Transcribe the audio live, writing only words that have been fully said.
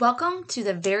Welcome to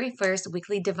the very first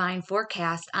weekly divine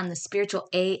forecast on the Spiritual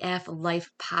AF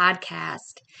Life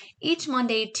podcast. Each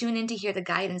Monday, tune in to hear the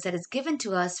guidance that is given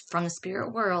to us from the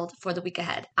spirit world for the week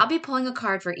ahead. I'll be pulling a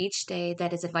card for each day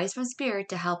that is advice from spirit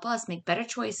to help us make better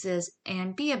choices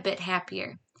and be a bit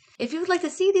happier. If you would like to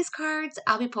see these cards,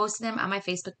 I'll be posting them on my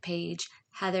Facebook page,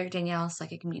 Heather Danielle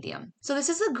Psychic Medium. So this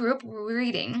is a group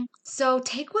reading, so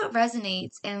take what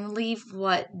resonates and leave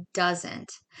what doesn't.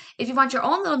 If you want your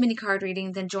own little mini card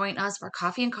reading, then join us for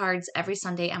Coffee and Cards every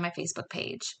Sunday on my Facebook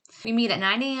page. We meet at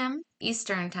 9 a.m.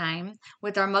 Eastern Time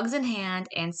with our mugs in hand,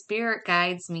 and Spirit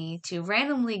guides me to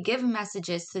randomly give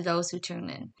messages to those who tune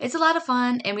in. It's a lot of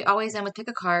fun, and we always end with pick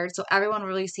a card, so everyone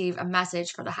will receive a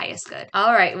message for the highest good.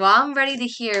 All right, well, I'm ready to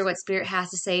hear what Spirit has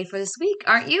to say for this week,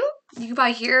 aren't you? You can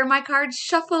probably hear my cards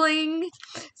shuffling,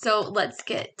 so let's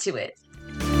get to it.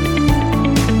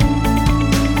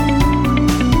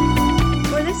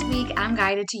 For this week, I'm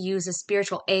guided to use the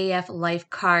Spiritual AF Life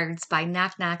cards by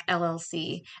Knock Knock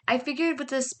LLC. I figured with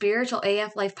the Spiritual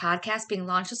AF Life podcast being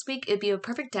launched this week, it'd be a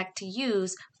perfect deck to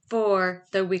use for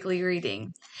the weekly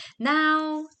reading.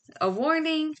 Now, a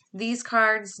warning, these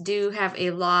cards do have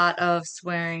a lot of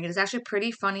swearing. It is actually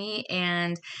pretty funny,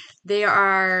 and they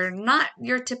are not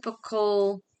your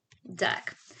typical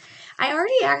deck. I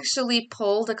already actually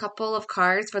pulled a couple of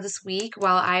cards for this week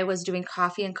while I was doing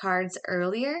Coffee and Cards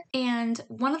earlier. And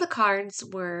one of the cards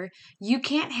were, you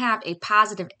can't have a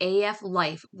positive AF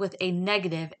life with a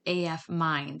negative AF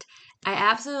mind. I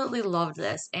absolutely loved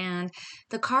this. And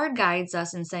the card guides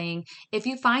us in saying, if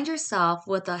you find yourself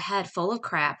with a head full of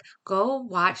crap, go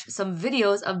watch some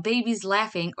videos of babies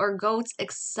laughing or goats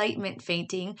excitement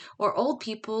fainting or old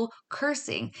people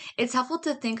cursing. It's helpful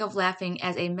to think of laughing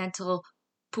as a mental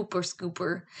pooper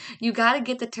scooper. You got to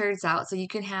get the turds out so you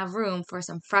can have room for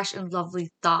some fresh and lovely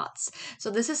thoughts. So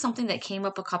this is something that came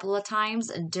up a couple of times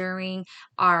during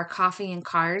our Coffee and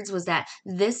Cards, was that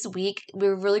this week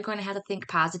we're really going to have to think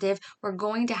positive. We're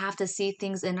going to have to see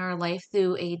things in our life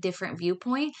through a different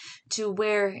viewpoint to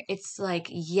where it's like,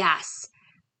 yes,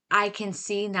 I can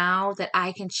see now that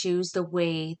I can choose the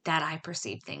way that I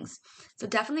perceive things. So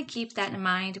definitely keep that in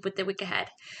mind with the week ahead.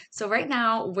 So right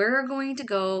now, we're going to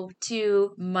go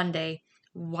to Monday.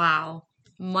 Wow.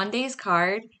 Monday's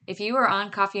card, if you are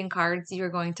on Coffee and Cards, you're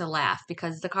going to laugh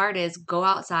because the card is go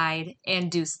outside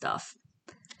and do stuff.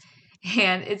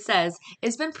 And it says,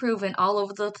 it's been proven all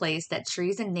over the place that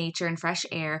trees and nature and fresh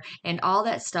air and all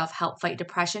that stuff help fight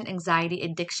depression, anxiety,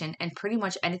 addiction, and pretty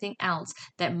much anything else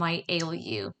that might ail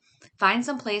you. Find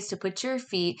some place to put your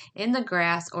feet in the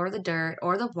grass or the dirt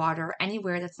or the water or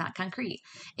anywhere that's not concrete.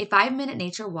 A 5-minute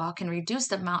nature walk can reduce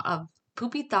the amount of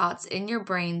poopy thoughts in your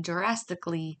brain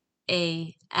drastically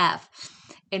AF.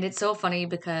 And it's so funny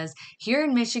because here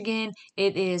in Michigan,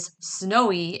 it is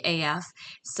snowy AF.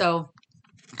 So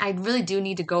I really do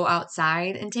need to go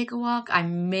outside and take a walk. I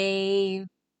may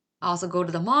also go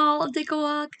to the mall and take a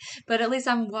walk, but at least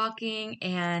I'm walking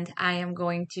and I am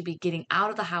going to be getting out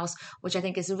of the house, which I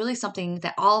think is really something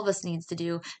that all of us needs to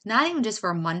do, not even just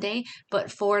for Monday,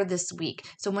 but for this week.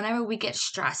 So whenever we get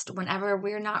stressed, whenever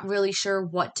we're not really sure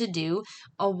what to do,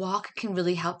 a walk can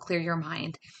really help clear your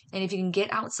mind. And if you can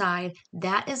get outside,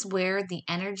 that is where the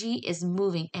energy is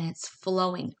moving and it's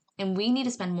flowing. And we need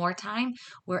to spend more time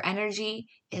where energy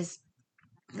is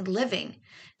living,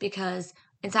 because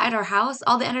inside our house,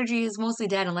 all the energy is mostly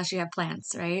dead unless you have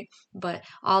plants, right? But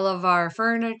all of our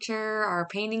furniture, our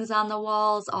paintings on the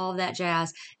walls, all of that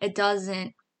jazz, it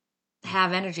doesn't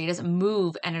have energy. It doesn't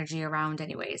move energy around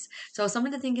anyways. So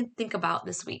something to think about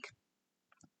this week.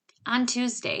 On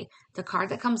Tuesday, the card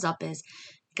that comes up is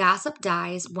gossip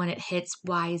dies when it hits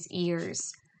wise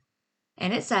ears.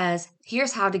 And it says,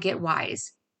 here's how to get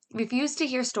wise. Refuse to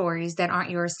hear stories that aren't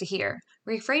yours to hear.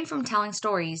 Refrain from telling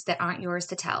stories that aren't yours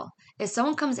to tell. If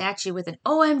someone comes at you with an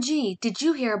OMG, did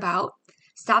you hear about?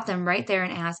 Stop them right there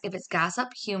and ask if it's gossip,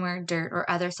 humor, dirt,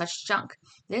 or other such junk.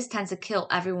 This tends to kill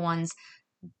everyone's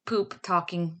poop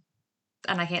talking,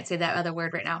 and I can't say that other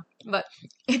word right now, but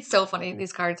it's so funny.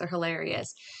 These cards are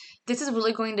hilarious. This is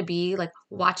really going to be like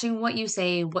watching what you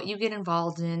say, what you get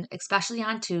involved in, especially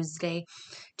on Tuesday.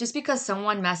 Just because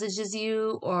someone messages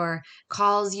you or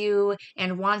calls you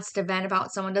and wants to vent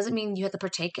about someone doesn't mean you have to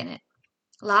partake in it.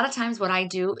 A lot of times what I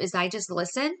do is I just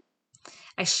listen.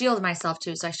 I shield myself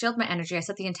too. So I shield my energy. I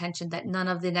set the intention that none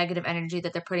of the negative energy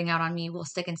that they're putting out on me will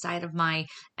stick inside of my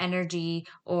energy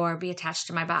or be attached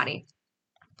to my body.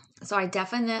 So I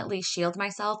definitely shield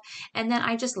myself, and then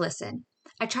I just listen.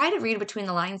 I try to read between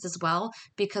the lines as well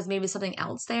because maybe something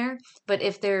else there. But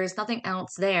if there's nothing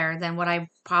else there, then what I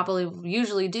probably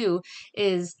usually do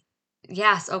is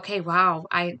Yes, okay, wow.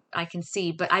 I can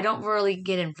see, but I don't really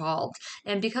get involved.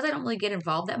 And because I don't really get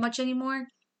involved that much anymore,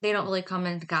 they don't really come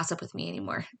and gossip with me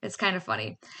anymore. It's kind of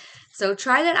funny. So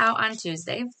try that out on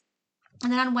Tuesday.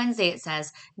 And then on Wednesday it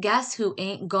says, guess who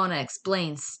ain't gonna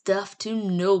explain stuff to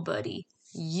nobody?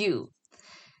 You.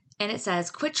 And it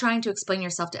says, quit trying to explain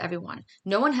yourself to everyone.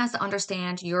 No one has to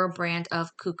understand your brand of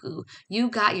cuckoo. You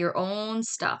got your own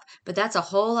stuff, but that's a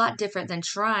whole lot different than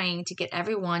trying to get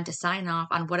everyone to sign off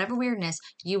on whatever weirdness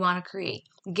you want to create.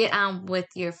 Get on with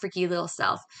your freaky little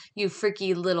self, you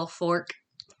freaky little fork.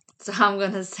 So I'm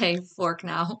going to say fork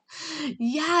now.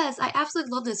 Yes, I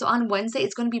absolutely love this. So on Wednesday,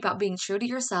 it's going to be about being true to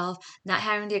yourself, not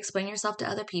having to explain yourself to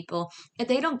other people. If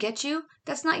they don't get you,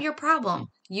 that's not your problem.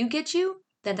 You get you,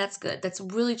 then that's good. That's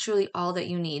really, truly all that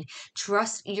you need.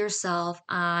 Trust yourself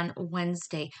on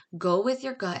Wednesday. Go with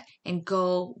your gut and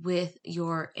go with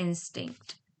your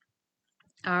instinct.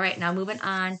 All right, now moving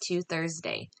on to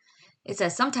Thursday. It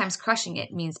says sometimes crushing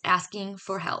it means asking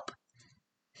for help.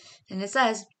 And it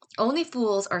says, only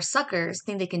fools or suckers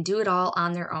think they can do it all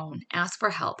on their own. Ask for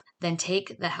help, then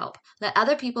take the help. Let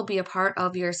other people be a part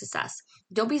of your success.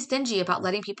 Don't be stingy about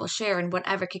letting people share in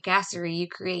whatever kickassery you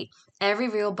create. Every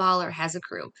real baller has a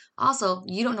crew. Also,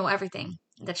 you don't know everything.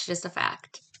 That's just a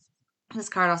fact. This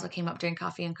card also came up during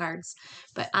Coffee and Cards.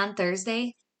 But on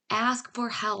Thursday, ask for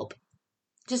help.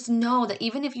 Just know that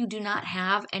even if you do not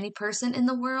have any person in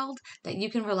the world that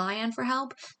you can rely on for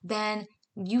help, then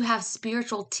you have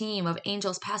spiritual team of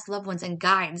angels, past loved ones, and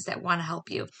guides that want to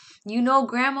help you. You know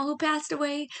grandma who passed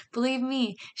away? Believe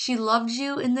me, she loved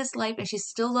you in this life and she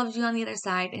still loves you on the other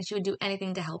side, and she would do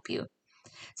anything to help you.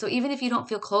 So even if you don't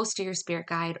feel close to your spirit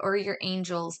guide or your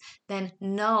angels, then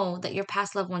know that your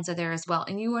past loved ones are there as well.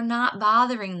 And you are not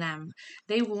bothering them.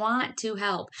 They want to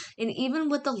help. And even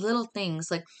with the little things,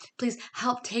 like, please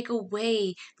help take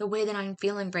away the way that I'm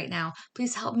feeling right now.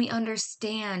 Please help me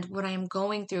understand what I am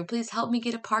going through. Please help me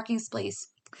get a parking space.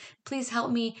 Please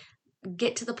help me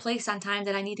get to the place on time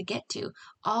that I need to get to.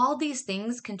 All these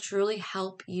things can truly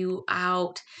help you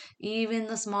out, even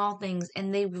the small things,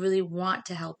 and they really want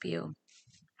to help you.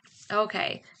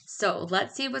 Okay, so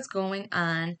let's see what's going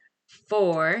on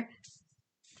for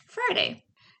Friday.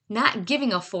 Not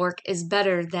giving a fork is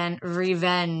better than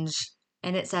revenge.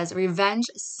 And it says, revenge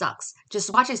sucks.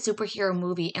 Just watch a superhero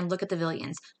movie and look at the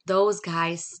villains. Those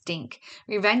guys stink.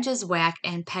 Revenge is whack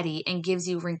and petty and gives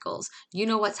you wrinkles. You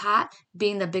know what's hot?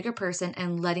 Being the bigger person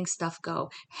and letting stuff go.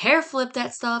 Hair flip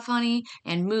that stuff, honey,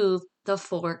 and move the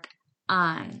fork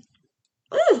on.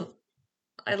 Ooh,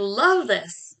 I love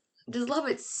this. Just love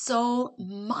it so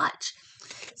much.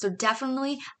 So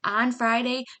definitely on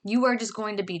Friday, you are just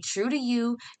going to be true to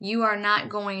you. You are not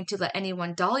going to let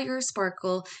anyone dull your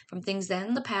sparkle from things that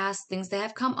in the past, things that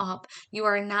have come up. You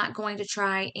are not going to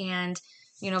try and,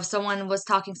 if someone was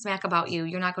talking smack about you,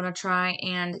 you're not going to try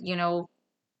and,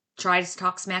 try to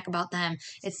talk smack about them.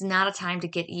 It's not a time to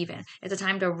get even. It's a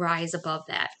time to rise above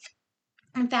that.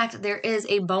 In fact, there is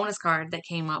a bonus card that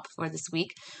came up for this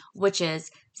week, which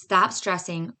is stop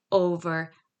stressing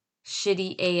over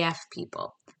shitty AF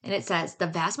people. And it says the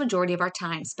vast majority of our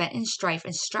time spent in strife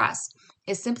and stress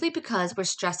is simply because we're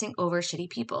stressing over shitty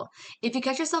people. If you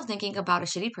catch yourself thinking about a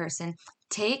shitty person,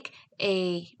 take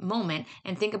a moment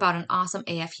and think about an awesome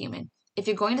AF human. If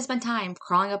you're going to spend time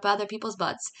crawling up other people's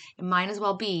butts, it might as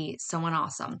well be someone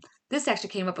awesome. This actually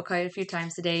came up quite a few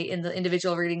times today in the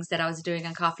individual readings that I was doing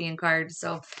on Coffee and Cards.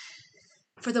 So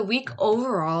for the week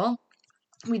overall,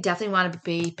 we definitely want to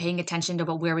be paying attention to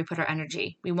where we put our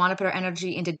energy. We want to put our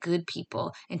energy into good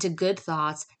people, into good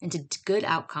thoughts, into good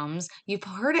outcomes. You've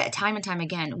heard it time and time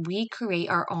again. We create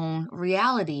our own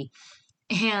reality.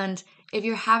 And if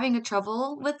you're having a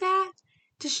trouble with that,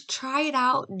 just try it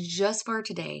out just for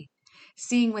today.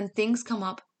 Seeing when things come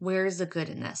up, where's the good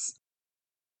in this?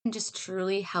 And just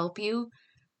truly help you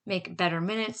make better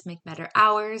minutes, make better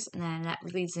hours, and then that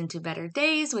leads into better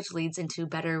days, which leads into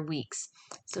better weeks.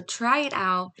 So try it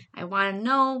out. I want to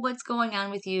know what's going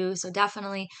on with you. So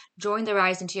definitely join the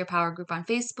Rise into Your Power group on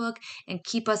Facebook and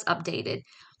keep us updated.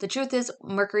 The truth is,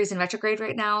 Mercury's in retrograde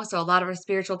right now, so a lot of our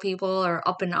spiritual people are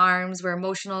up in arms. We're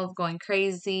emotional, going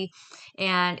crazy.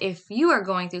 And if you are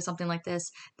going through something like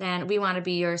this, then we want to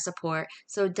be your support.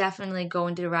 So definitely go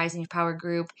into the Rise in Your Power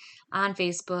group on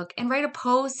Facebook and write a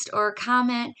post or a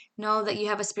comment. Know that you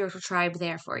have a spiritual tribe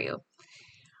there for you.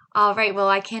 All right, well,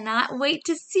 I cannot wait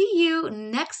to see you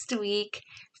next week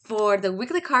for the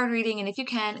weekly card reading. And if you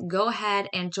can, go ahead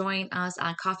and join us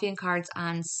on Coffee and Cards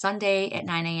on Sunday at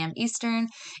 9 a.m. Eastern.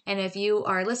 And if you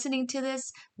are listening to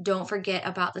this, don't forget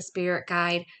about the Spirit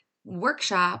Guide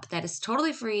workshop that is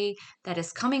totally free that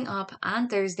is coming up on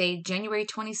Thursday, January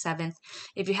 27th.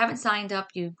 If you haven't signed up,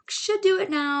 you should do it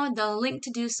now. The link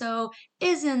to do so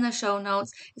is in the show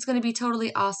notes. It's going to be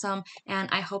totally awesome, and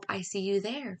I hope I see you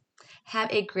there.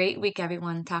 Have a great week,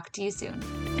 everyone. Talk to you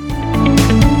soon.